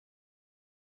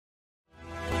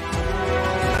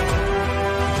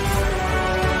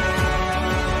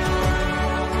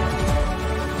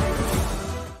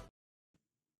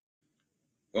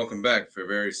Welcome back for a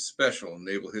very special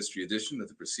Naval History edition of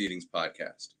the Proceedings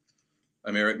podcast.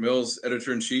 I'm Eric Mills,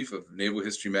 Editor-in-Chief of Naval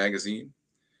History magazine.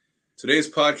 Today's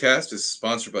podcast is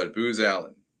sponsored by Booz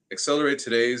Allen. Accelerate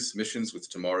today's missions with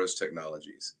tomorrow's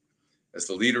technologies. As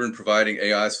the leader in providing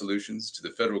AI solutions to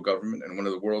the federal government and one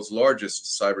of the world's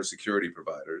largest cybersecurity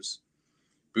providers,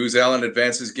 Booz Allen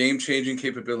advances game-changing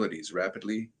capabilities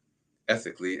rapidly,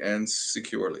 ethically, and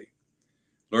securely.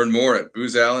 Learn more at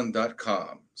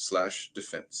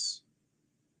boozallen.com/defense.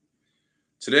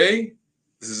 Today,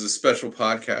 this is a special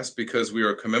podcast because we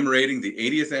are commemorating the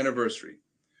 80th anniversary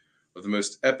of the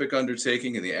most epic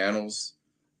undertaking in the annals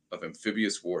of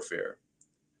amphibious warfare,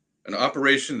 an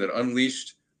operation that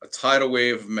unleashed a tidal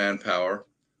wave of manpower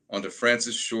onto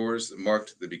France's shores that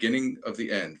marked the beginning of the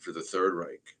end for the Third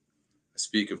Reich. I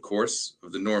speak, of course,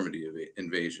 of the Normandy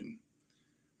invasion.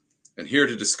 And here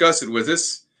to discuss it with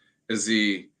us is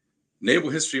the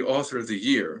Naval History Author of the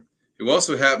Year, who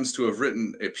also happens to have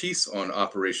written a piece on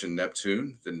Operation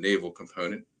Neptune, the naval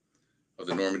component of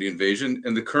the Normandy invasion,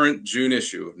 in the current June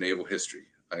issue of Naval History.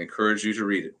 I encourage you to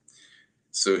read it.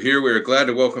 So here we are glad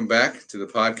to welcome back to the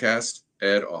podcast,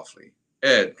 Ed Offley.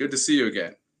 Ed, good to see you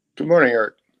again. Good morning,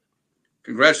 Eric.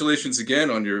 Congratulations again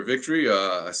on your victory.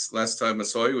 Last time I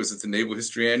saw you was at the Naval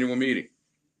History annual meeting.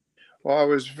 Well, I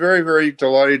was very, very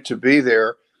delighted to be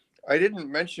there. I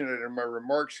didn't mention it in my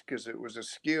remarks because it was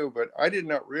askew, but I did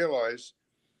not realize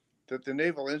that the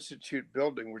Naval Institute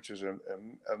building, which is an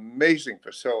amazing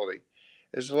facility,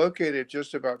 is located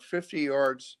just about 50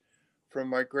 yards from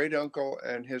my great uncle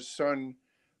and his son,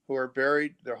 who are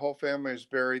buried. The whole family is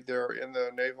buried there in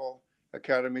the Naval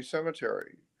Academy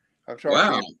Cemetery. I'm talking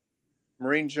about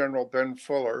Marine General Ben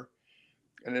Fuller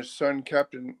and his son,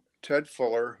 Captain Ted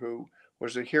Fuller, who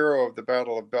was a hero of the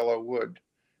Battle of Belleau Wood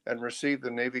and received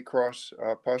the Navy Cross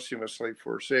posthumously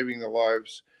for saving the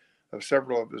lives of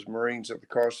several of his Marines at the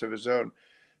cost of his own.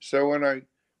 So when I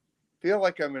feel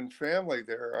like I'm in family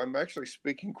there, I'm actually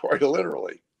speaking quite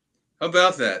literally. How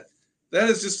about that? That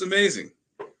is just amazing.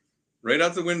 Right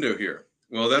out the window here.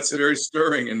 Well, that's very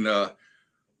stirring. And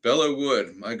Belleau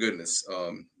Wood, my goodness,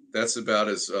 that's about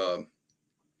as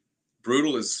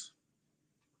brutal as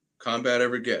combat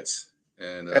ever gets.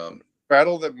 And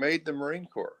battle that made the Marine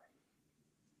Corps.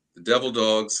 The devil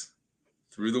dogs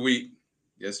through the wheat.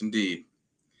 Yes, indeed.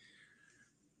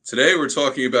 Today, we're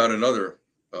talking about another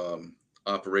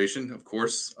operation, of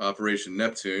course, Operation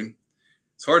Neptune.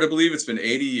 It's hard to believe it's been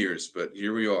 80 years, but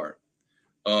here we are.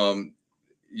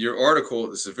 Your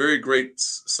article is a very great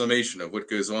summation of what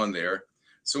goes on there.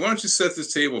 So why don't you set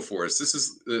this table for us? This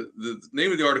is the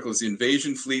name of the article is The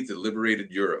Invasion Fleet That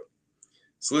Liberated Europe.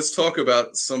 So let's talk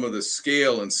about some of the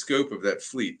scale and scope of that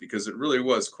fleet, because it really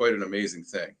was quite an amazing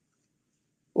thing.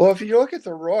 Well, if you look at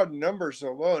the raw numbers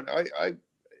alone, I've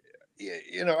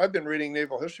been reading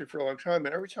naval history for a long time,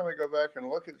 and every time I go back and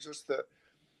look at just the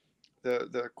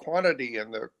quantity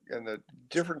and the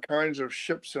different kinds of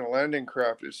ships and landing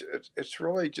craft, it's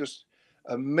really just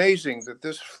amazing that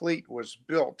this fleet was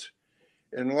built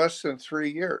in less than 3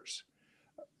 years.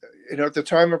 At the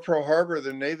time of Pearl Harbor,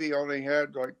 the Navy only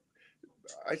had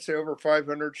I'd say over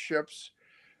 500 ships,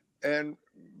 and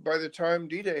by the time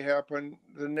D-Day happened,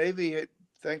 the Navy had,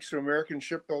 thanks to American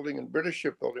shipbuilding and British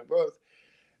shipbuilding both,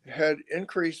 had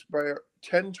increased by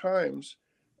 10 times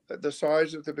the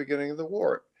size at the beginning of the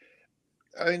war.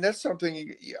 I mean, that's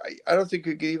something I don't think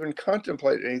you could even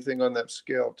contemplate anything on that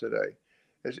scale today.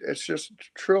 It's just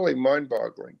truly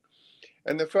mind-boggling.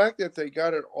 And the fact that they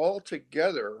got it all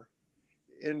together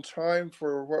in time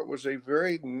for what was a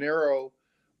very narrow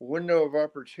window of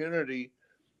opportunity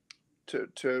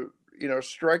to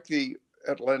strike the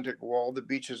Atlantic Wall, the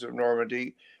beaches of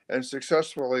Normandy, and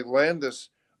successfully land this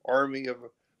army of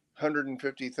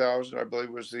 150,000, I believe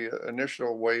was the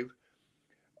initial wave.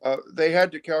 They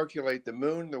had to calculate the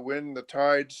moon, the wind, the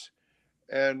tides,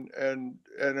 and a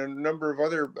number of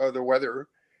other weather,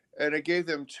 and it gave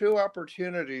them 2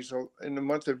 opportunities in the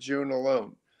month of June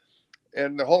alone.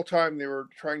 And the whole time they were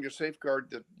trying to safeguard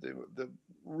the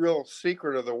real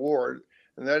secret of the war,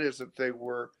 and that is that they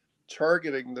were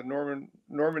targeting the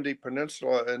Normandy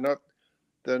Peninsula and not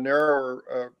the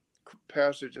narrower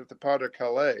passage of the Pas de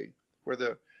Calais, where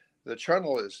the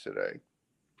channel is today,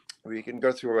 where you can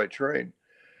go through by train.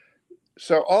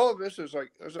 So all of this is I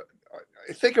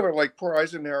think of it like poor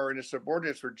Eisenhower and his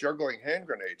subordinates were juggling hand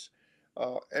grenades.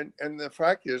 And the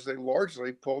fact is they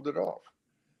largely pulled it off.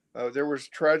 There was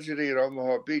tragedy at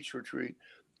Omaha Beach, which we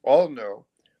all know,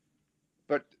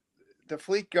 but the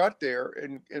fleet got there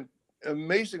in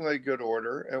amazingly good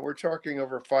order, and we're talking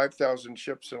over 5,000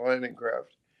 ships and landing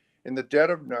craft in the dead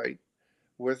of night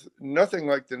with nothing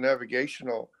like the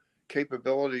navigational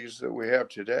capabilities that we have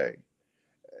today.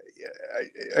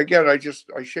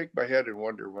 I shake my head and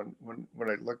wonder when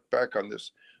I look back on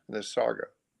this saga.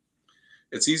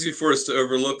 It's easy for us to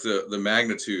overlook the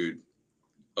magnitude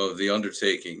of the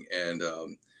undertaking, and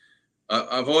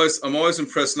I'm always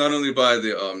impressed not only by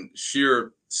the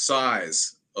sheer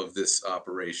size of this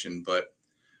operation, but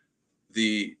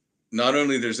the not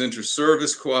only there's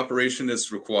inter-service cooperation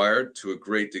that's required to a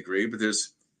great degree, but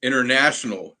there's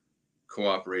international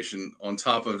cooperation on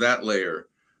top of that layer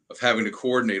of having to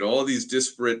coordinate all these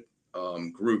disparate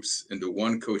groups into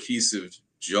one cohesive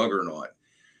juggernaut.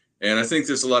 And I think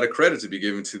there's a lot of credit to be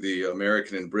given to the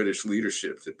American and British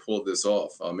leadership that pulled this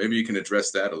off. Maybe you can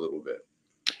address that a little bit.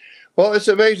 Well, it's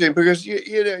amazing because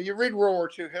you read World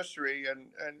War II history, and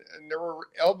there were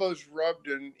elbows rubbed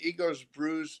and egos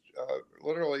bruised,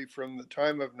 literally from the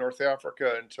time of North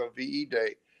Africa until VE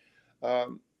Day.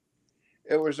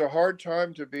 It was a hard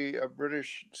time to be a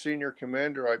British senior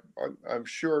commander, I'm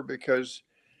sure, because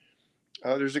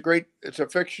there's it's a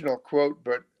fictional quote,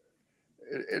 but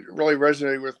it really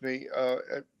resonated with me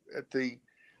at the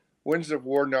Winds of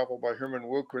War novel by Herman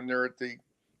Wouk, when they're at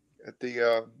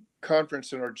the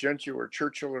conference in Argentia where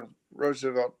Churchill and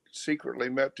Roosevelt secretly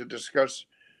met to discuss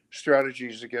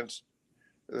strategies against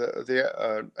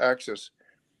the Axis.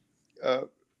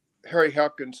 Harry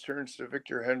Hopkins turns to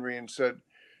Victor Henry and said,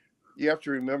 "You have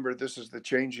to remember this is the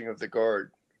changing of the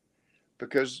guard,"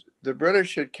 because the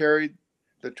British had carried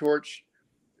the torch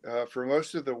for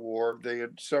most of the war. They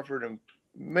had suffered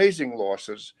amazing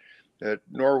losses at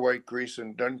Norway, Greece,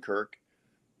 and Dunkirk.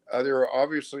 They were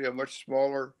obviously a much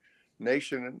smaller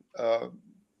nation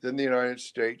than the United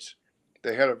States.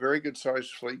 They had a very good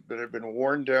sized fleet, but had been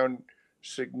worn down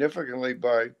significantly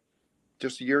by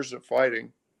just years of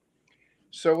fighting.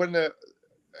 So when the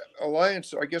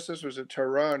alliance, I guess this was at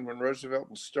Tehran, when Roosevelt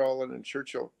and Stalin and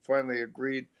Churchill finally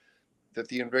agreed that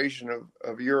the invasion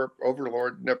of Europe,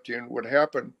 overlord Neptune, would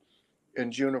happen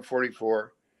in June of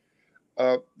 44.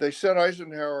 They set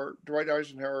Dwight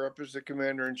Eisenhower up as the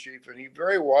commander-in-chief, and he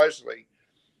very wisely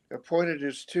appointed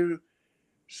his two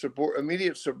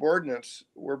immediate subordinates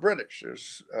were British.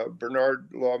 There's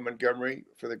Bernard Law Montgomery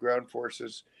for the ground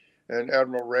forces and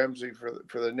Admiral Ramsey for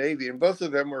the Navy, and both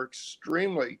of them were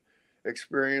extremely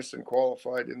experienced and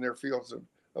qualified in their fields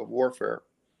of warfare.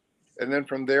 And then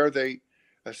from there, they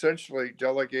essentially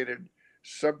delegated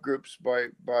subgroups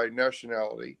by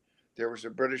nationality. There was a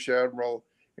British admiral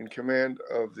in command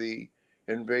of the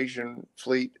invasion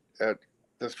fleet at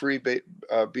the three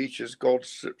beaches, Gold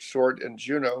Sword and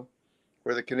Juno,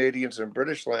 where the Canadians and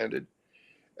British landed.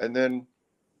 And then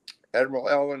Admiral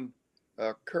Alan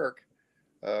Kirk,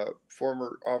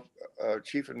 former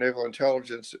chief of naval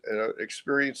intelligence and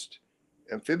experienced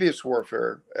amphibious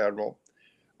warfare admiral,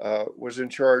 was in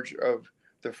charge of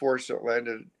the force that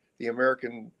landed the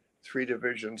American 3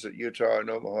 divisions at Utah and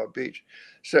Omaha Beach.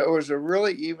 So it was a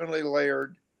really evenly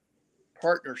layered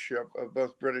partnership of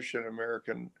both British and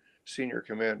American senior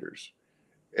commanders.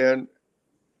 And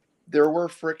there were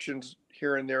frictions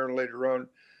here and there and later on,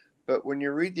 but when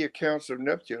you read the accounts of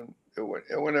Neptune, it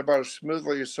went about as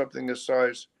smoothly as something this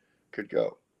size could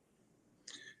go.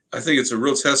 I think it's a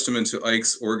real testament to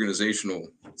Ike's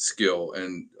organizational skill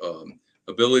and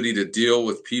ability to deal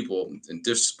with people and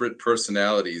disparate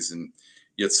personalities and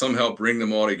yet somehow bring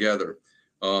them all together.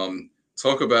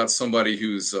 Talk about somebody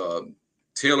who's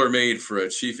tailor-made for a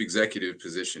chief executive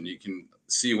position. You can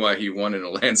see why he won in a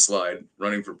landslide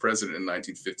running for president in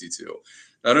 1952.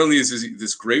 Not only is he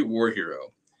this great war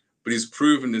hero, but he's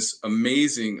proven this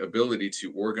amazing ability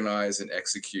to organize and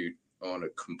execute on a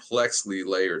complexly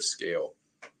layered scale.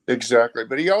 Exactly.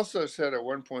 But he also said at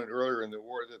one point earlier in the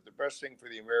war that the best thing for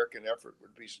the American effort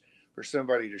would be for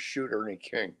somebody to shoot Ernie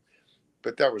King.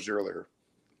 But that was earlier.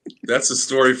 That's a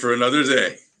story for another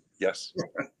day. Yes.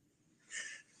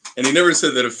 And he never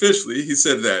said that officially. He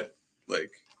said that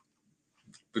like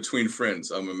between friends,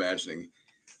 I'm imagining.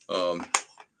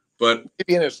 But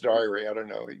maybe in his diary, I don't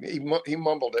know. He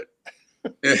mumbled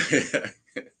it.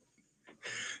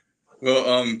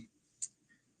 Well,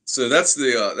 so that's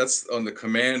on the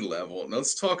command level. Now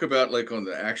let's talk about like on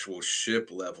the actual ship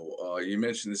level. You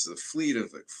mentioned this is a fleet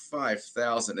of like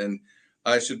 5,000, and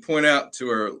I should point out to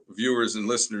our viewers and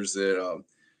listeners that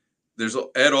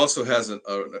Ed also has an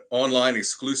online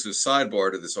exclusive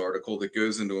sidebar to this article that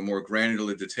goes into a more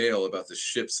granular detail about the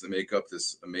ships that make up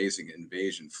this amazing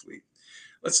invasion fleet.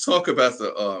 Let's talk about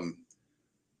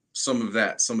some of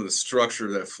the structure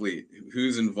of that fleet.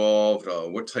 Who's involved?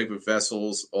 What type of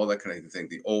vessels? All that kind of thing.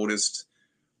 The oldest,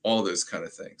 all those kind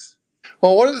of things.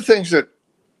 Well, one of the things that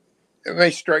may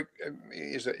strike me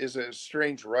is a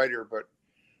strange writer, but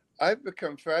I've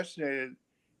become fascinated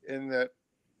in that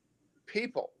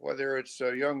people, whether it's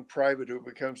a young private who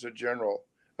becomes a general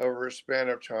over a span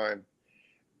of time,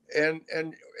 and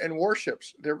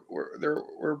warships,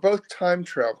 we're both time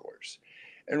travelers.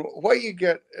 And what you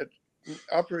get at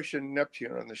Operation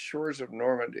Neptune on the shores of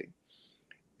Normandy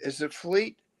is a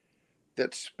fleet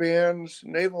that spans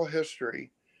naval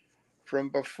history from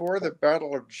before the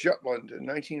Battle of Jutland in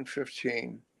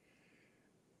 1915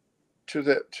 to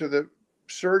the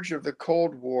surge of the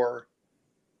Cold War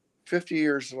 50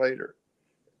 years later.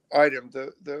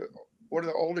 The one of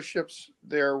the oldest ships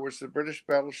there was the British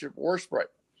battleship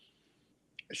Warspite.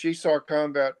 She saw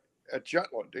combat at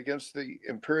Jutland against the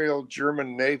Imperial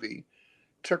German Navy,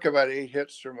 took about 8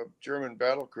 hits from a German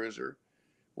battle cruiser,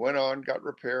 went on, got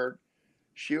repaired.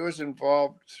 She was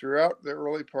involved throughout the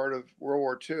early part of World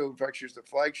War II. In fact, she was the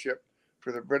flagship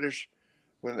for the British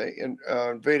when they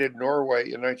invaded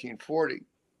Norway in 1940.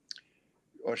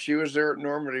 Well, she was there at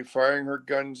Normandy firing her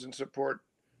guns in support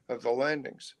of the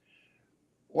landings.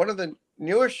 One of the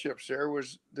newest ships there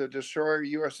was the destroyer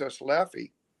USS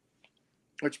Laffey,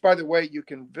 which, by the way, you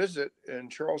can visit in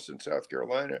Charleston, South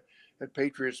Carolina at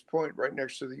Patriots Point, right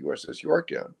next to the USS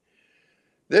Yorktown.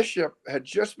 This ship had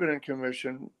just been in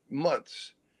commission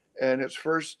months, and its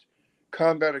first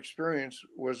combat experience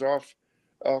was off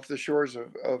the shores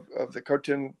of the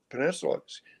Khotan Peninsula.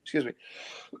 Excuse me.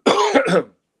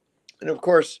 And of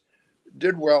course,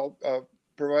 did well,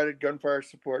 provided gunfire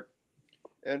support.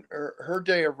 And her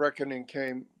day of reckoning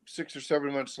came 6 or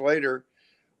 7 months later,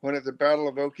 when at the Battle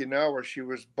of Okinawa, she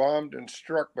was bombed and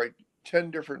struck by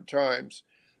 10 different times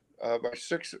by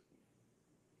 6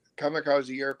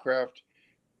 kamikaze aircraft,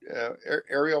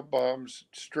 aerial bombs,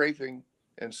 strafing,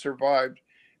 and survived.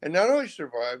 And not only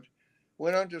survived,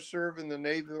 went on to serve in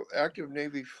the active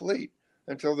Navy fleet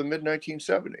until the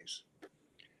mid-1970s.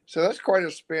 So that's quite a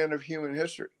span of human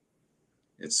history.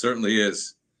 It certainly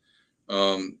is.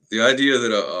 The idea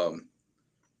that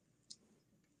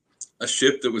a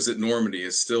ship that was at Normandy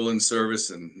is still in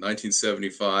service in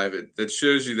 1975, that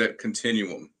shows you that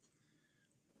continuum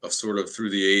of sort of through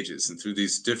the ages and through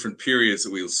these different periods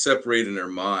that we'll separate in our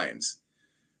minds.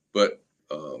 But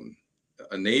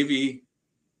a Navy,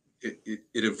 it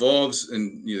evolves,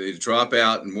 and they drop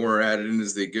out and more are added in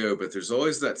as they go, but there's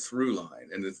always that through line.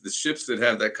 And the ships that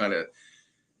have that kind of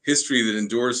history that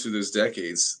endures through those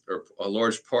decades are a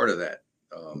large part of that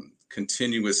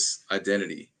continuous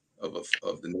identity of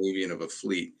the Navy and of a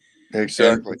fleet.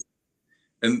 Exactly.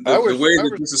 And the way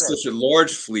that this is such a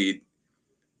large fleet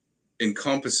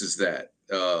encompasses that,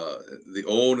 the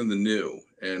old and the new.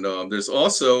 And there's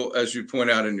also, as you point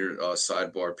out in your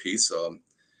sidebar piece,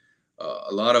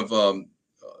 a lot of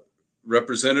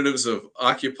representatives of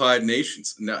occupied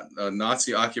nations,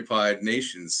 Nazi-occupied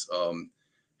nations,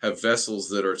 have vessels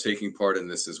that are taking part in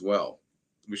this as well.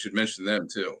 We should mention them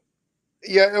too.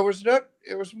 Yeah,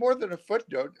 it was more than a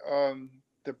footnote.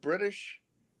 The British,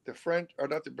 the French, or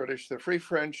not the British, the Free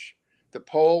French, the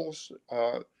Poles,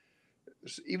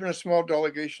 even a small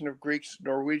delegation of Greeks,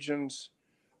 Norwegians,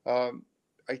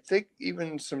 I think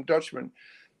even some Dutchmen,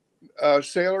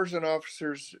 sailors and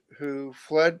officers who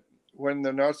fled when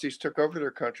the Nazis took over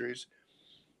their countries,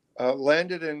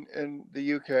 landed in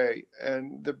the UK,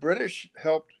 and the British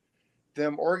helped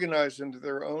them organize into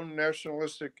their own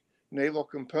nationalistic naval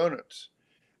components.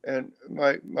 And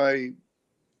my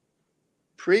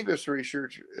previous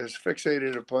research is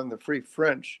fixated upon the Free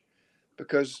French,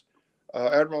 because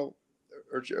Admiral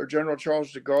or General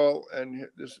Charles de Gaulle and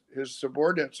his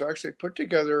subordinates actually put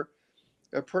together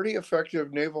a pretty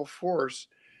effective naval force,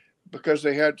 because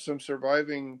they had some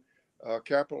surviving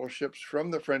capital ships from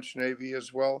the French Navy,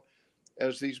 as well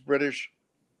as these British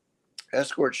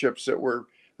escort ships that were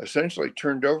essentially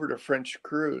turned over to French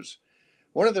crews.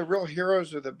 One of the real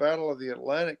heroes of the Battle of the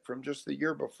Atlantic from just the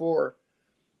year before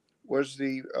was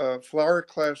the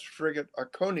Flower-class frigate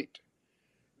Aconite,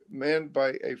 manned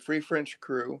by a Free French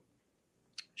crew.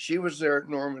 She was there at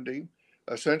Normandy,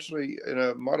 essentially in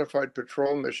a modified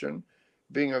patrol mission,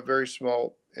 being a very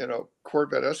small,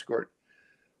 corvette escort.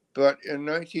 But in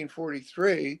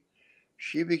 1943,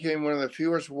 she became one of the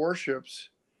fewest warships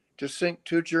to sink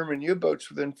 2 German U-boats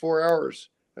within 4 hours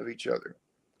of each other.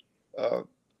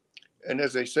 And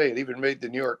as they say, it even made the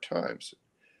New York Times.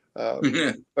 But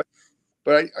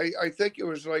I think it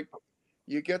was like,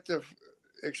 you get the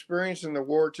experience in the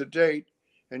war to date,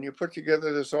 and you put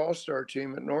together this all-star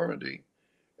team at Normandy,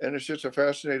 and it's just a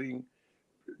fascinating,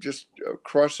 just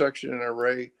cross-section and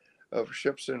array of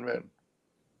ships and men.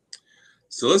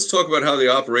 So let's talk about how the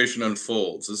operation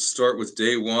unfolds. Let's start with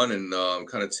day one and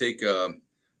kind of take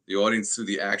the audience through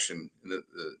the action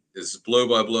as blow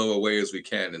by blow away as we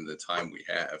can in the time we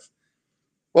have.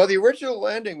 Well, the original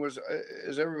landing was,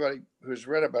 as everybody who's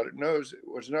read about it knows, it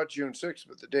was not June 6th,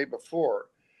 but the day before.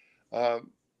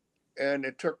 Um, and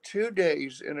it took 2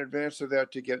 days in advance of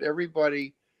that to get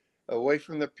everybody away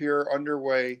from the pier,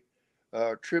 underway,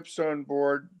 troops on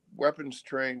board, weapons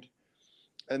trained,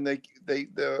 and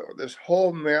this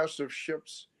whole mass of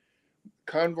ships,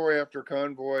 convoy after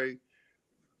convoy,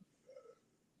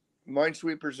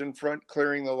 minesweepers in front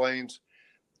clearing the lanes,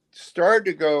 started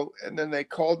to go, and then they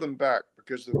called them back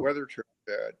because the weather turned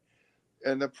bad.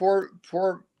 And the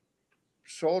poor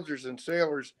soldiers and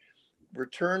sailors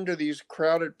returned to these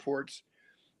crowded ports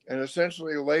and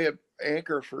essentially lay at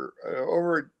anchor for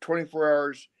over 24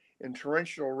 hours in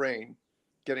torrential rain,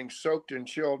 getting soaked and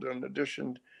chilled in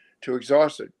addition to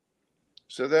exhausted.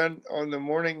 So then on the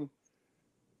morning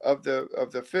of the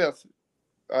 5th,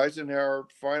 Eisenhower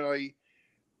finally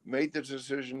made the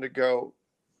decision to go.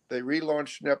 They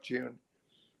relaunched Neptune,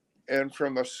 and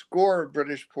from a score of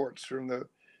British ports, from the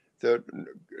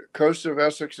coast of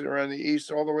Essex and around the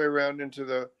east, all the way around into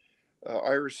the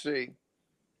Irish Sea,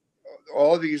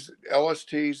 all these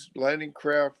LSTs, landing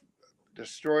craft,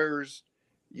 destroyers,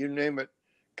 you name it,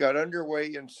 got underway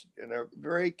in a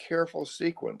very careful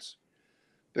sequence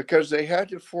because they had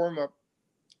to form up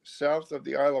south of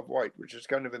the Isle of Wight, which is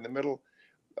kind of in the middle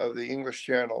of the English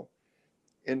Channel,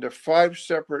 into 5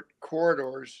 separate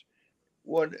corridors,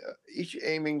 one each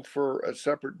aiming for a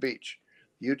separate beach: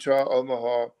 Utah,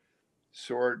 Omaha,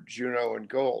 Sword, Juneau, and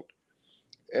Gold.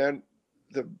 And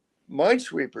the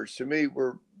minesweepers, to me,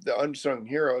 were the unsung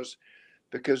heroes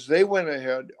because they went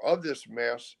ahead of this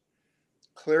mass,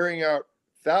 clearing out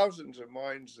thousands of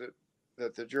mines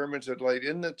that the Germans had laid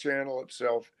in the channel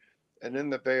itself and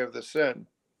in the Bay of the Seine.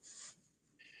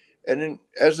 And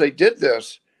as they did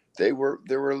this, they were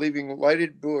leaving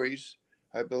lighted buoys.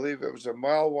 I believe it was a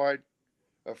mile wide,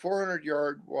 a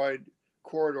 400-yard wide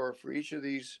corridor for each of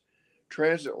these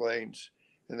transit lanes,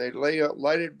 and they lay a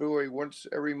lighted buoy once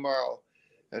every mile.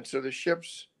 And so the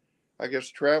ships, I guess,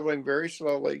 traveling very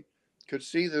slowly, could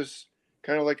see this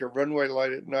kind of like a runway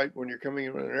light at night when you're coming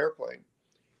in an airplane,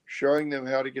 showing them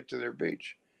how to get to their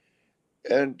beach.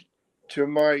 And to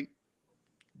my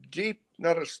deep,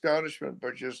 not astonishment,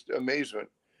 but just amazement,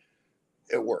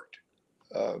 it worked.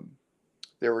 Um,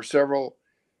 there were several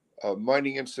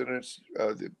mining incidents.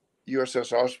 The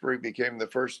USS Osprey became the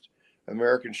first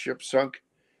American ship sunk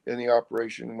in the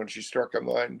operation when she struck a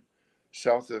mine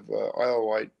south of Isle of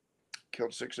Wight,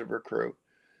 killed 6 of her crew.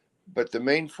 But the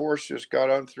main force just got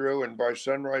on through, and by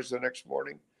sunrise the next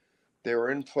morning, they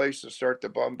were in place to start the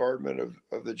bombardment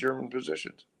of the German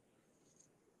positions.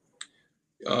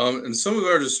 And some of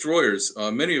our destroyers,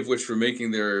 many of which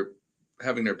were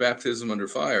having their baptism under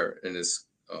fire in this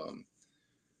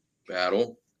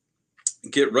battle,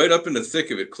 get right up in the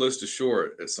thick of it, close to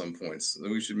shore at some points.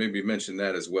 And we should maybe mention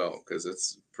that as well, because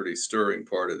it's a pretty stirring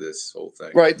part of this whole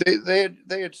thing. Right. They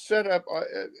had set up,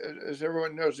 as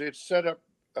everyone knows, they had set up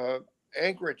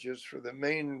anchorages for the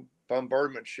main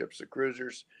bombardment ships, the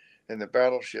cruisers and the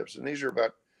battleships. And these are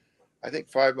about, I think,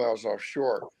 5 miles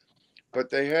offshore. But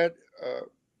they had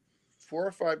 4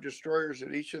 or 5 destroyers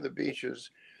at each of the beaches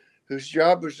whose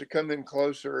job was to come in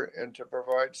closer and to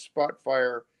provide spot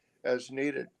fire as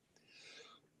needed.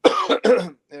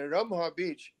 And at Omaha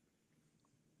Beach,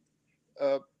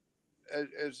 uh,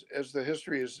 as the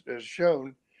history has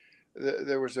shown,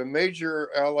 there was a major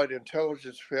Allied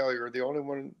intelligence failure, the only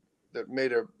one that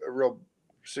made a real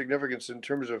significance in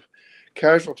terms of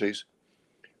casualties.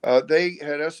 They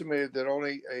had estimated that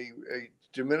only a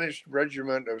diminished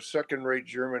regiment of second-rate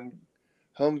German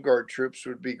home guard troops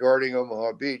would be guarding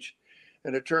Omaha Beach,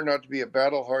 and it turned out to be a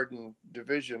battle-hardened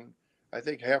division. I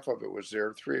think half of it was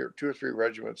there, 2 or 3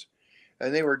 regiments,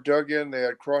 and they were dug in. They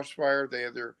had crossfire. They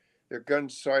had their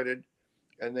guns sighted,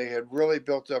 and they had really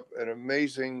built up an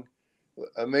amazingly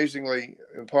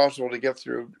impossible to get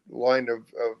through line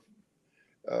of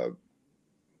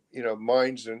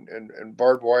mines and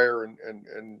barbed wire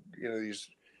and these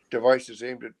devices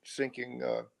aimed at sinking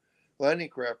landing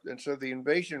craft. And so the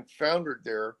invasion foundered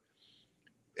there.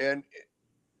 And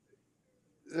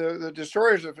the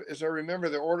destroyers, as I remember,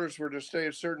 the orders were to stay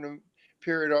a certain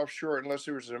period offshore unless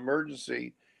there was an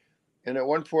emergency. And at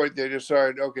one point they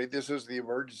decided, okay, this is the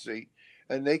emergency.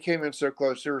 And they came in so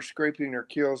close, they were scraping their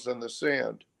keels on the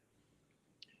sand.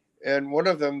 And one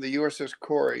of them, the USS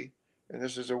Corey, and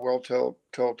this is a well-told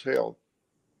tale,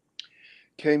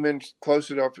 came in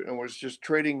close enough and was just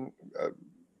trading,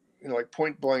 like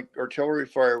point-blank artillery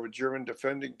fire with German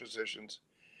defending positions.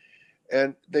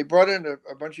 And they brought in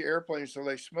a bunch of airplanes to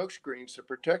lay smoke screens to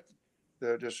protect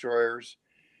the destroyers.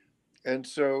 And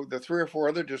so the 3 or 4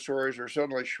 other destroyers are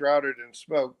suddenly shrouded in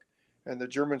smoke and the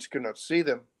Germans could not see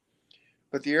them.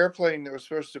 But the airplane that was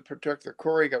supposed to protect the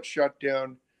quarry got shot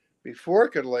down before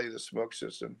it could lay the smoke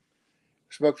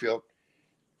field.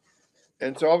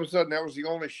 And so all of a sudden, that was the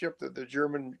only ship that the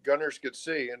German gunners could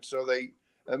see. And so they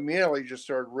immediately just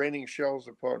started raining shells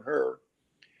upon her.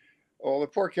 Well, the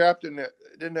poor captain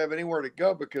didn't have anywhere to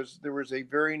go because there was a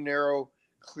very narrow,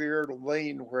 cleared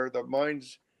lane where the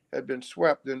mines had been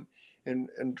swept, and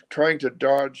trying to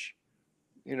dodge,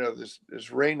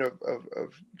 this rain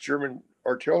of German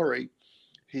artillery,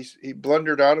 he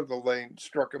blundered out of the lane,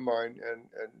 struck a mine, and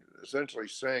essentially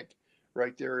sank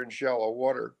right there in shallow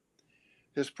water.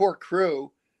 His poor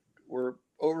crew were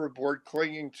overboard,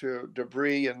 clinging to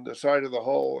debris and the side of the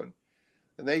hull,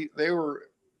 and they were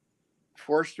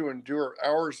forced to endure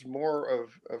hours more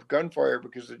of gunfire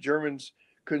because the Germans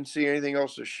couldn't see anything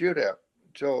else to shoot at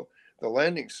until the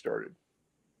landing started.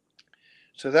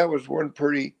 So that was one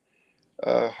pretty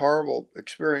horrible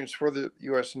experience for the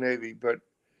U.S. Navy. But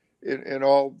in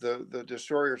all, the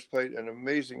destroyers played an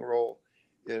amazing role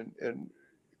in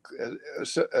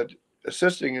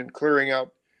assisting in clearing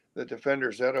out the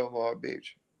defenders at Omaha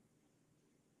Beach.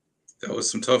 That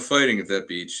was some tough fighting at that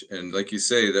beach, and like you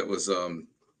say, that was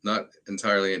not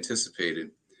entirely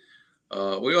anticipated.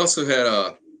 We also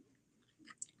had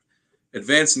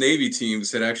advanced Navy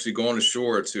teams had actually gone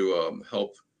ashore to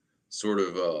help sort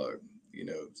of,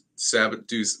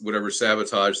 do whatever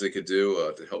sabotage they could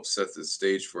do to help set the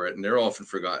stage for it. And they're often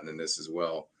forgotten in this as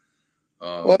well.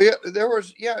 Well, yeah,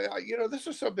 this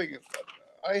is something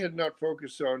I had not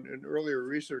focused on in earlier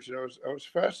research, and I was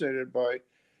fascinated by.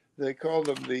 They call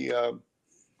them the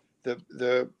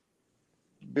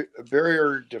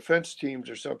barrier defense teams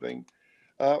or something,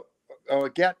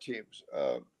 GAT teams,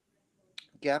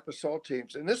 gap assault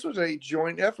teams, and this was a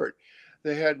joint effort.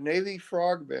 They had Navy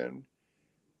frogmen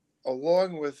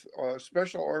along with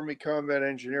special Army combat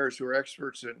engineers who are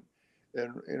experts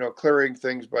in clearing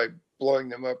things by blowing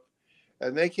them up,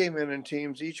 and they came in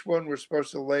teams. Each one was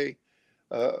supposed to lay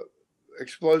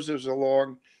explosives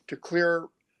along to clear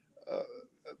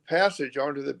passage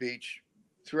onto the beach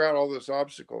throughout all those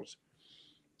obstacles.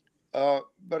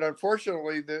 But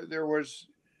unfortunately, there was,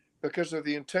 because of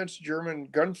the intense German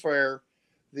gunfire,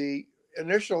 the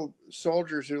initial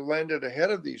soldiers who landed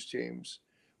ahead of these teams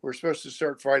were supposed to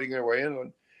start fighting their way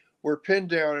inland, were pinned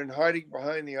down and hiding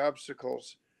behind the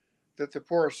obstacles that the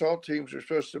poor assault teams were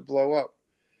supposed to blow up.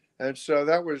 And so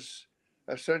that was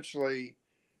essentially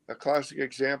a classic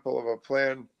example of a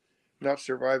plan not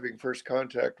surviving first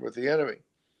contact with the enemy.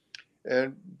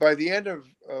 And by the end of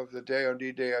the day, on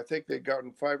D-Day, I think they'd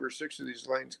gotten 5 or 6 of these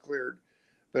lanes cleared.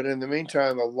 But in the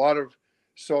meantime, a lot of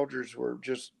soldiers were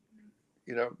just,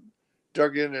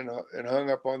 dug in and hung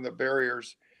up on the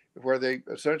barriers, where they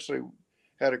essentially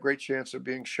had a great chance of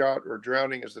being shot or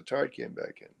drowning as the tide came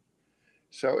back in.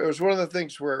 So it was one of the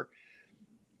things where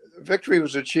victory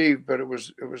was achieved, but it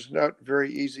was not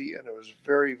very easy, and it was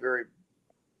very, very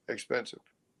expensive.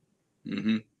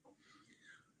 Mm-hmm.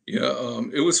 Yeah,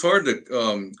 it was hard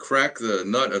to crack the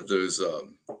nut of those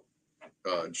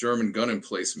German gun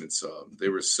emplacements. They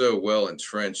were so well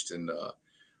entrenched, and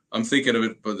I'm thinking of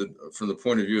it from the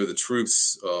point of view of the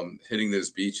troops hitting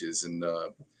those beaches, and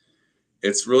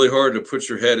it's really hard to put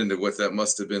your head into what that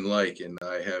must have been like. And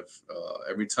I have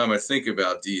every time I think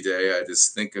about D-Day, I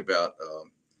just think about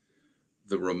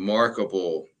the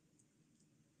remarkable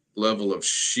level of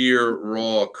sheer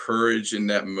raw courage in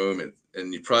that moment.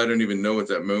 And you probably don't even know what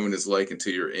that moment is like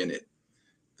until you're in it.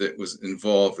 That was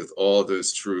involved with all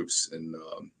those troops, and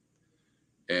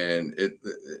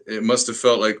it must have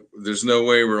felt like there's no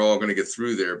way we're all going to get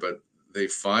through there, but they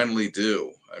finally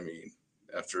do. I mean,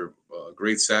 after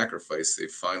great sacrifice, they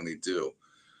finally do.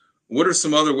 What are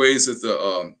some other ways that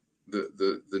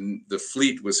the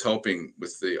fleet was helping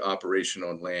with the operation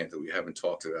on land that we haven't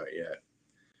talked about yet?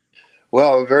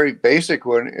 Well, a very basic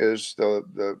one is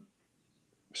the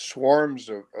swarms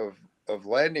of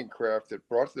landing craft that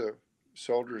brought the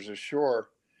soldiers ashore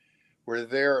were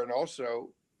there, and also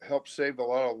helped save a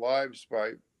lot of lives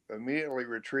by immediately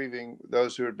retrieving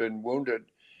those who had been wounded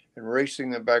and racing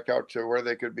them back out to where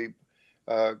they could be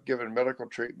given medical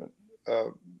treatment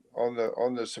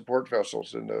on the support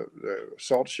vessels and the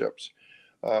assault ships.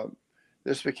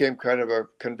 This became kind of a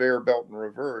conveyor belt in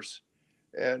reverse,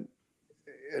 and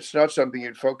it's not something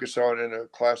you'd focus on in a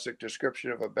classic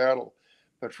description of a battle,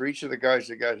 but for each of the guys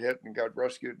that got hit and got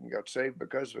rescued and got saved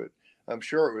because of it, I'm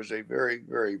sure it was a very,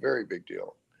 very, very big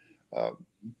deal.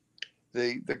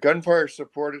 The gunfire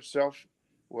support itself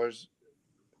was,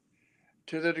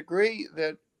 to the degree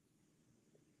that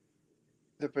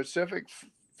the Pacific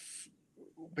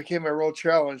became a real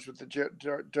challenge with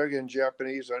the dug-in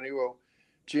Japanese on Iwo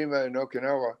Jima and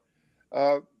Okinawa.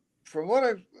 From what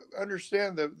I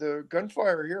understand, the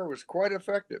gunfire here was quite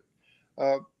effective.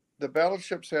 Uh, the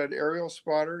battleships had aerial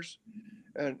spotters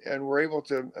and were able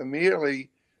to immediately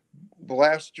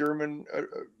blast German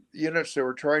units that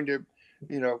were trying to,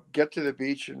 get to the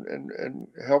beach and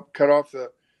help cut off the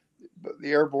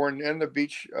airborne and the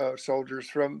beach soldiers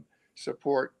from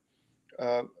support.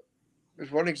 Uh,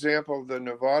 there's one example of the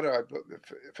Nevada,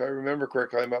 if I remember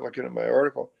correctly, I'm not looking at my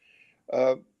article,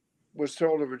 uh, was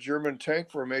told of a German tank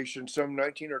formation some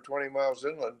 19 or 20 miles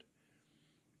inland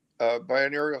by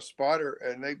an aerial spotter,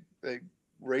 and they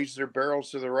raised their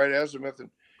barrels to the right azimuth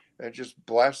and just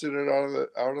blasted it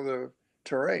out of the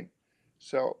terrain.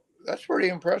 So that's pretty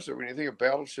impressive when you think of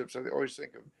battleships. I always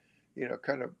think of,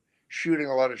 kind of shooting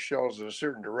a lot of shells in a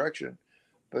certain direction,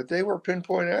 but they were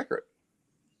pinpoint accurate.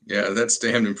 Yeah, that's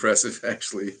damn impressive,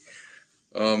 actually.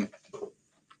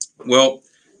 Well,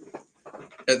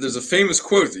 there's a famous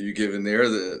quote that you give in there,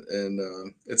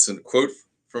 and it's a quote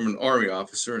from an Army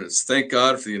officer, and it's "Thank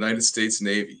God for the United States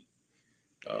Navy."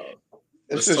 This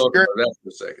Let's is talk about that for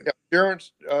a second.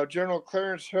 Yeah, General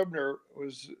Clarence Hubner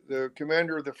was the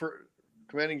commanding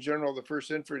general of the First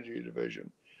Infantry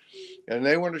Division, and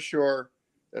they went ashore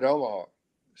at Omaha.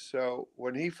 So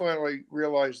when he finally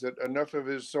realized that enough of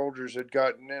his soldiers had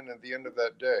gotten in at the end of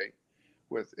that day,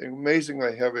 with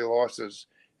amazingly heavy losses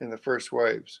in the first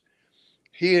waves,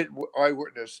 he had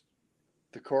eyewitnessed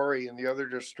the Cory and the other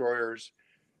destroyers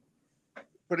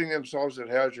putting themselves at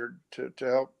hazard to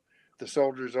help the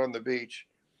soldiers on the beach.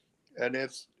 And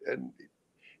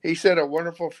he said a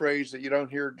wonderful phrase that you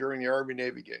don't hear during the Army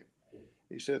Navy game.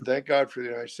 He said, "Thank God for the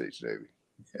United States Navy."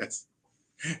 Yes.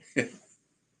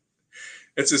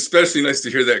 It's especially nice to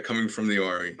hear that coming from the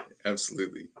Army.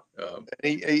 Absolutely.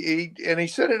 And he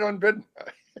said it unbidden.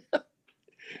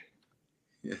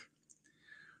 Yeah.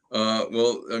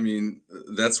 Well, I mean,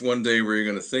 that's one day where you're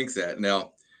going to think that.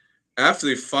 Now, after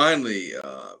they finally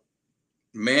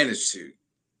managed to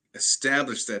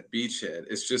establish that beachhead,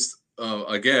 it's just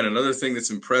again another thing that's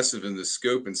impressive in the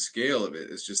scope and scale of it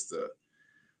is just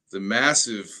the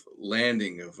massive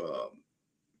landing of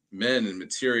men and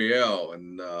materiel,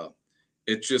 and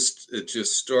it just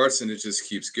starts and it just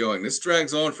keeps going. This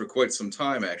drags on for quite some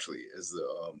time, actually, as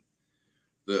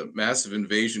the massive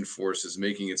invasion force is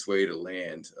making its way to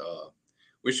land.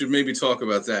 We should maybe talk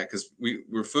about that because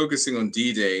we're focusing on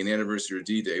D-Day and the anniversary of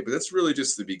D-Day, but that's really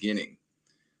just the beginning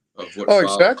of what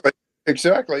followed.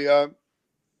 Exactly.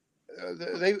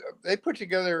 They put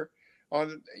together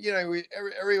on,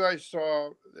 everybody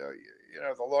saw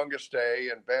the Longest Day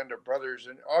and Band of Brothers,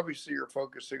 and obviously you're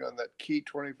focusing on that key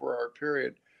 24-hour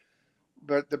period.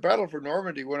 But the battle for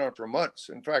Normandy went on for months.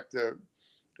 In fact,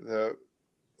 the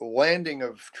landing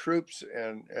of troops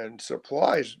and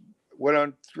supplies went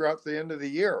on throughout the end of the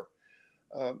year.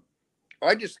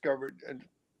 I discovered, and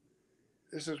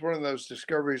this is one of those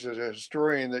discoveries as a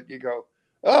historian that you go,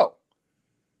 oh,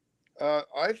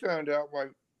 I found out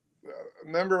a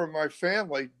member of my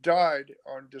family died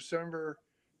on December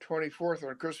 24th,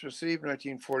 on Christmas Eve,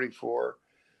 1944.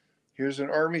 He was an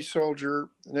Army soldier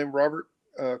named Robert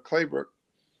Claybrook,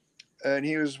 and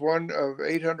he was one of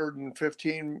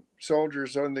 815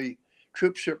 soldiers on the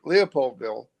troop ship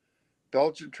Leopoldville,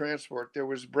 Belgian transport, that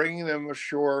was bringing them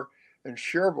ashore in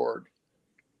Cherbourg.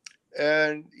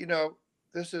 And,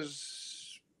 this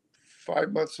is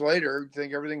 5 months later, you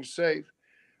think everything's safe.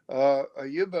 A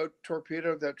U-boat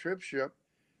torpedoed that troop ship,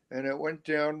 and it went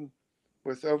down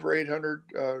with over 800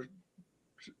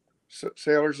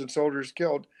 sailors and soldiers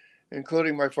killed,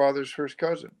 including my father's first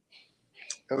cousin.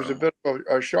 It was a bit of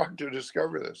a shock to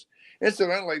discover this.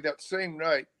 Incidentally, that same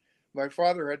night, my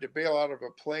father had to bail out of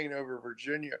a plane over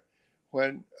Virginia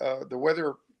when the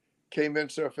weather came in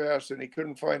so fast and he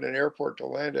couldn't find an airport to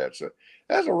land at. So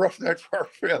that was a rough night for our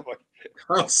family.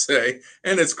 I'll say,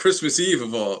 and it's Christmas Eve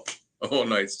of all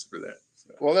nights for that.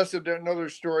 So. Well, that's another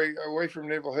story away from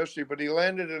naval history, but he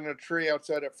landed in a tree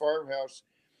outside a farmhouse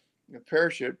in a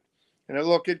parachute, and a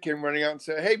little kid came running out and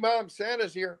said, "Hey, Mom,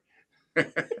 Santa's here."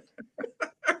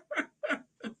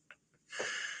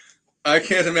 I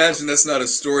can't imagine that's not a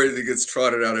story that gets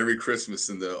trotted out every Christmas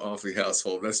in the Offley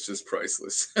household. That's just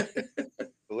priceless.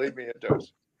 Believe me, it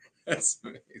does. That's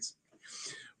amazing.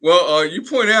 Well, you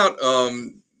point out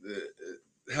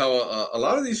how a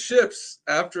lot of these ships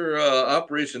after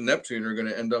Operation Neptune are going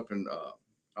to end up in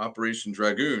Operation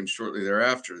Dragoon shortly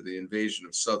thereafter, the invasion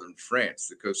of southern France,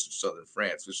 the coast of southern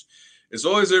France, which is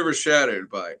always overshadowed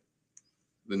by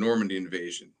the Normandy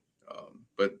invasion.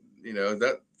 But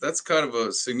that's kind of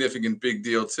a significant big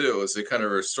deal too, as they kind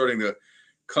of are starting to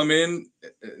come in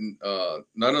and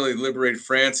not only liberate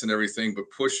France and everything, but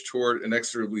push toward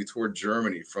inexorably toward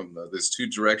Germany from those two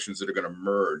directions that are going to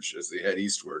merge as they head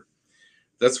eastward.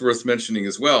 That's worth mentioning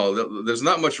as well. There's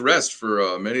not much rest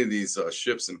for many of these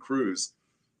ships and crews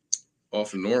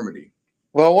off in Normandy.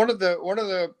 Well, one of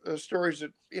the stories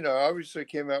that obviously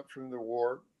came out from the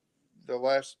war, the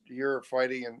last year of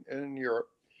fighting in Europe,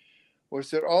 was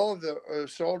that all of the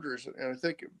soldiers, and I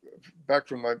think back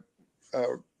from my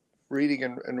reading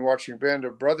and watching Band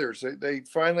of Brothers, they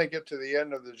finally get to the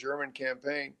end of the German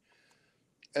campaign,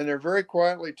 and they're very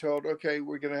quietly told, okay,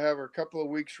 we're going to have a couple of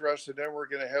weeks rest, and then we're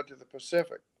going to head to the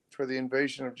Pacific for the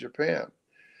invasion of Japan.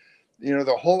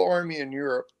 The whole army in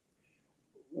Europe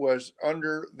was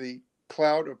under the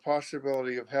cloud of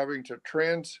possibility of having to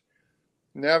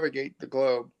navigate the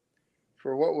globe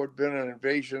for what would have been an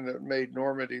invasion that made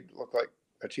Normandy look like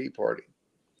a tea party.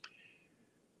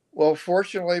 Well,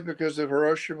 fortunately, because of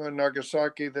Hiroshima and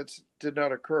Nagasaki, that did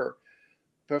not occur.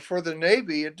 But for the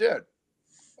Navy, it did.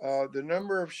 The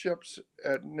number of ships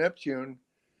at Neptune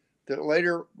that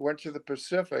later went to the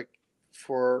Pacific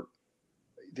for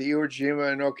the Iwo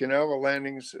Jima and Okinawa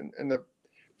landings in the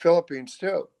Philippines,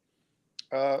 too.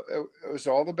 It was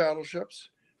all the battleships,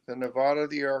 the Nevada,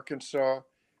 the Arkansas,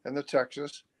 and the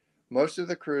Texas, most of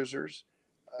the cruisers,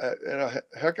 and a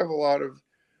heck of a lot of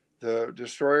the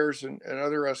destroyers and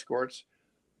other escorts,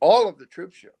 all of the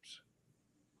troop ships.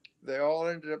 They all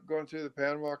ended up going through the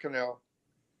Panama Canal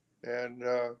and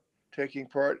taking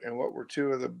part in what were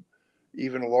two of the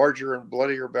even larger and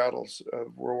bloodier battles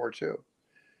of World War II.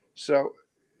 So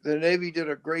the Navy did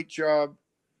a great job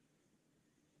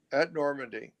at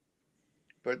Normandy,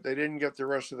 but they didn't get the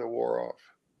rest of the war off.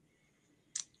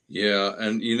 Yeah,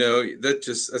 and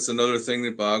that's another thing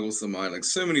that boggles the mind. Like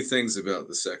so many things about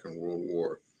the Second World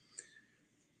War.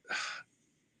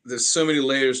 There's so many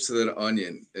layers to that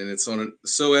onion, and it's on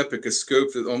so epic a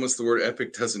scope that almost the word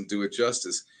epic doesn't do it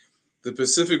justice. The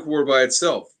Pacific War by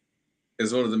itself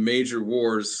is one of the major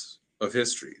wars of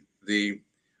history. The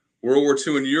World War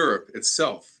II in Europe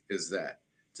itself is that.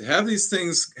 To have these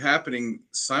things happening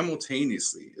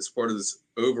simultaneously as part of this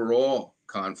overall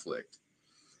conflict,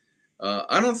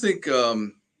 I don't think,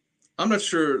 I'm not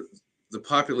sure the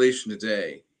population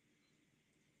today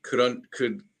could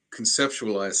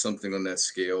conceptualize something on that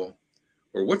scale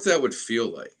or what that would feel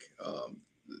like.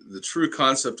 The true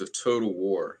concept of total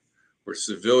war, where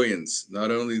civilians, not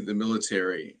only the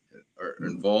military, are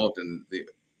involved in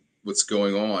what's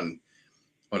going on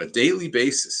a daily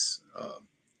basis.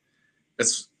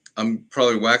 I'm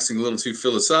probably waxing a little too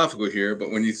philosophical here,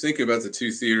 but when you think about the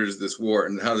two theaters of this war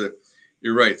and how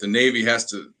you're right, the Navy has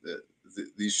to,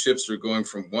 these ships are going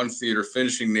from one theater,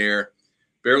 finishing there,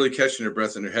 barely catching their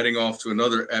breath, and they're heading off to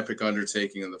another epic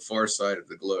undertaking on the far side of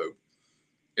the globe.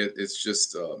 It's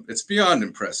just, it's beyond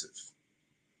impressive.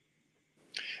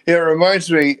 Yeah, it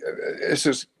reminds me, this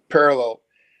is parallel.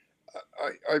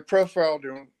 I profiled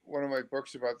in one of my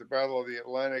books about the Battle of the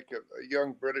Atlantic a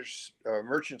young British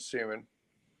merchant seaman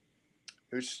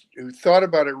who thought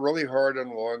about it really hard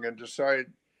and long and decided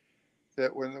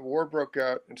that when the war broke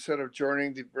out, instead of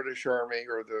joining the British Army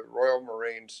or the Royal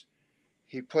Marines,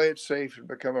 he played it safe and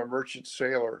become a merchant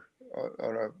sailor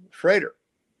on a freighter.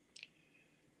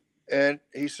 And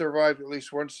he survived at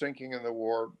least one sinking in the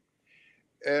war.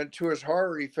 And to his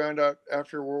horror, he found out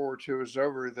after World War II was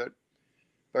over that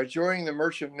by joining the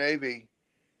Merchant Navy,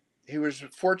 he was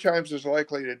 4 times as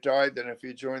likely to die than if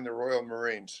he joined the Royal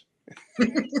Marines.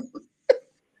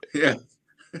 Yeah.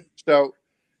 So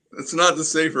it's not the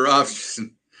safer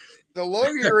option. The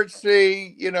longer you're at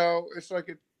sea, it's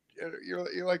like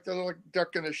you're like the little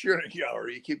duck in a shooting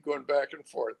gallery. You keep going back and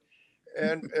forth.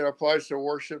 And it applies to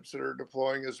warships that are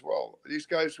deploying as well. These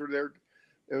guys were there.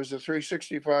 It was a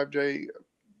 365-day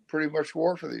pretty much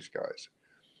war for these guys.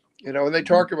 And they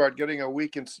talk about getting a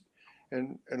week in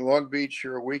Long Beach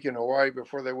or a week in Hawaii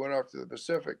before they went off to the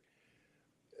Pacific.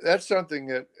 That's something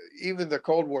that even the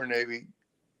Cold War Navy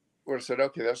would have said,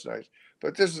 okay, that's nice.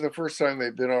 But this is the first time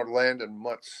they've been on land in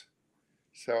months.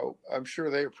 So I'm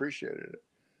sure they appreciated it.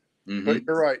 Mm-hmm. But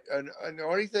you're right. And the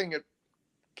only thing that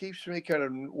keeps me kind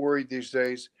of worried these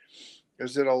days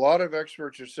is that a lot of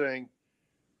experts are saying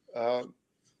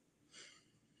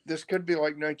this could be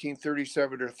like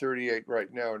 1937 or 38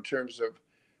 right now in terms of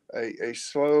a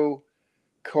slow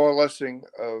coalescing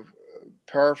of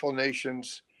powerful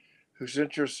nations whose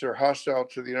interests are hostile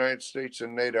to the United States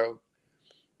and NATO,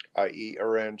 i.e.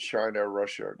 Iran, China,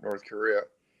 Russia, North Korea.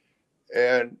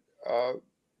 And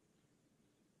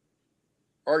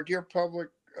our dear public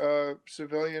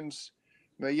civilians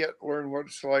may yet learn what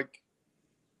it's like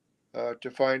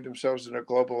to find themselves in a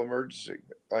global emergency.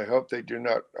 I hope they do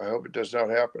not. I hope it does not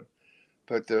happen.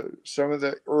 But some of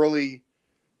the early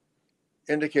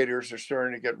indicators are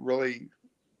starting to get really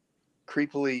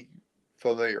creepily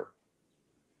familiar.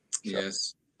 So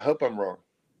Yes, I hope I'm wrong.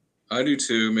 I do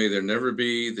too. May there never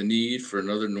be the need for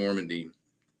another Normandy.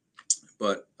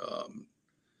 But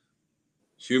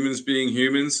humans being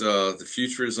humans, the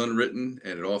future is unwritten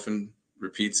and it often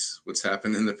repeats what's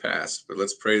happened in the past. But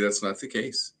let's pray that's not the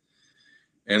case.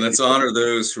 And let's honor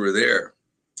those who are there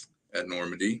at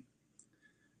Normandy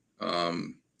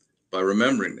um, by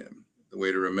remembering them. The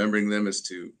way to remembering them is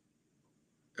to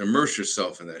immerse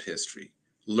yourself in that history,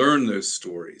 learn those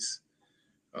stories.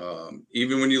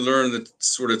 Even when you learn the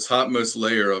sort of topmost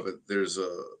layer of it, there's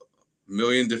a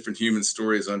million different human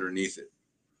stories underneath it.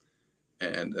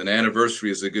 And an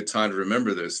anniversary is a good time to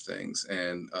remember those things.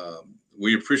 And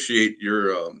we appreciate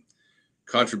your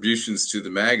contributions to the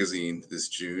magazine this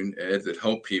June, Ed, that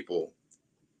help people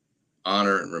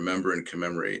honor and remember and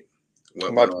commemorate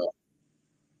what went on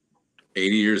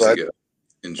 80 years Glad, ago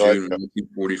in glad, June of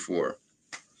 1944.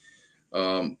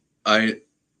 I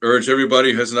urge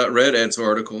everybody who has not read Ed's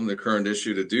article in the current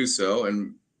issue to do so,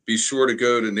 and be sure to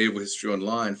go to Naval History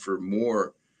Online for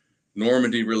more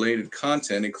Normandy related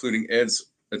content, including Ed's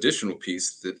additional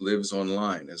piece that lives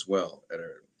online as well at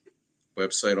our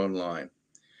website online.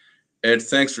 Ed,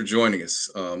 thanks for joining us.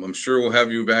 I'm sure we'll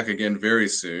have you back again very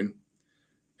soon.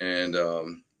 And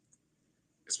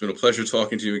it's been a pleasure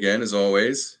talking to you again, as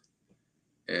always.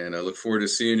 And I look forward to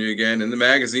seeing you again in the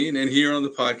magazine and here on the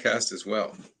podcast as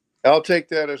well. I'll take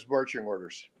that as marching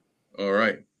orders. All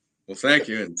right. Well, thank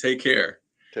you and take care.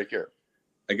 Take care.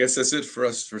 I guess that's it for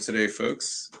us for today,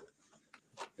 folks.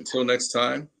 Until next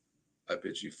time, I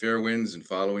bid you fair winds and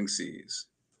following seas.